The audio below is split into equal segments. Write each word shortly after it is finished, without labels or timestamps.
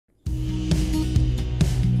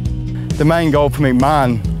The main goal for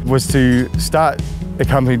Macmahon was to start the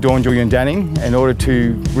company Doorn-Djil Yoordaning in order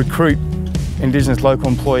to recruit Indigenous local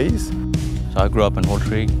employees. So I grew up in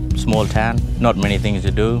Hawtree, small town, not many things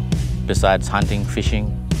to do besides hunting,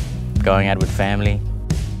 fishing, going out with family.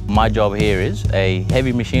 My job here is a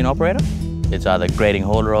heavy machine operator. It's either grading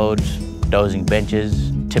haul roads, dozing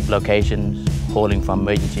benches, tip locations, hauling from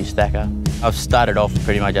emergency stacker. I've started off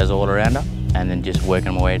pretty much as an all-rounder and then just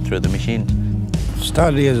working my way through the machines.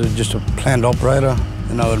 Started as just a plant operator,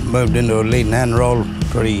 and I moved into a leading hand role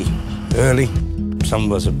pretty early. Some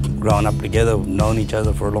of us have grown up together, known each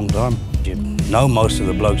other for a long time. You know most of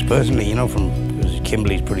the blokes personally, you know, because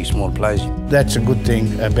Kimberley's a pretty small place. That's a good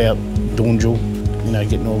thing about Doorn-Djil, you know,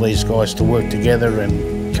 getting all these guys to work together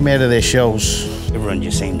and come out of their shells. Everyone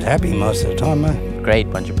just seems happy most of the time, eh? Great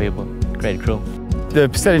bunch of people, great crew. The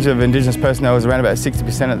percentage of Indigenous personnel is around about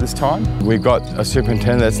 60% at this time. We've got a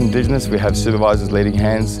superintendent that's Indigenous, we have supervisors, leading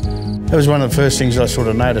hands. That was one of the first things I sort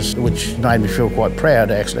of noticed, which made me feel quite proud,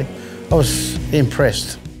 actually. I was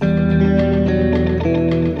impressed.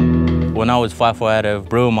 When I was FIFO out of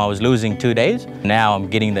Broome, I was losing 2 days. Now I'm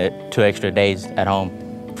getting the 2 extra days at home.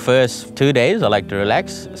 First 2 days, I like to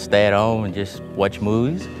relax, stay at home and just watch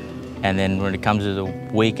movies. And then when it comes to the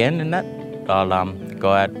weekend and that, I'll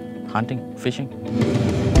go out hunting, fishing.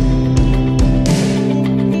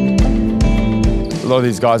 A lot of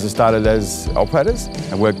these guys have started as operators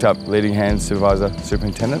and worked up leading hand, supervisor,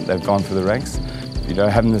 superintendent. They've gone through the ranks. You know,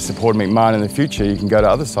 having the support of Macmahon in the future, you can go to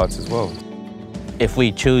other sites as well. If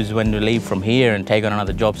we choose when to leave from here and take on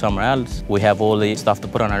another job somewhere else, we have all the stuff to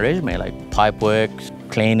put on our resume, like pipe work,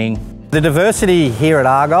 cleaning. The diversity here at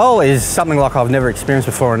Argyle is something like I've never experienced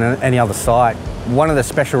before on any other site. One of the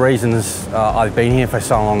special reasons I've been here for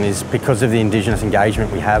so long is because of the Indigenous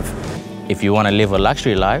engagement we have. If you want to live a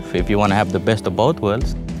luxury life, if you want to have the best of both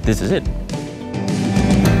worlds, this is it.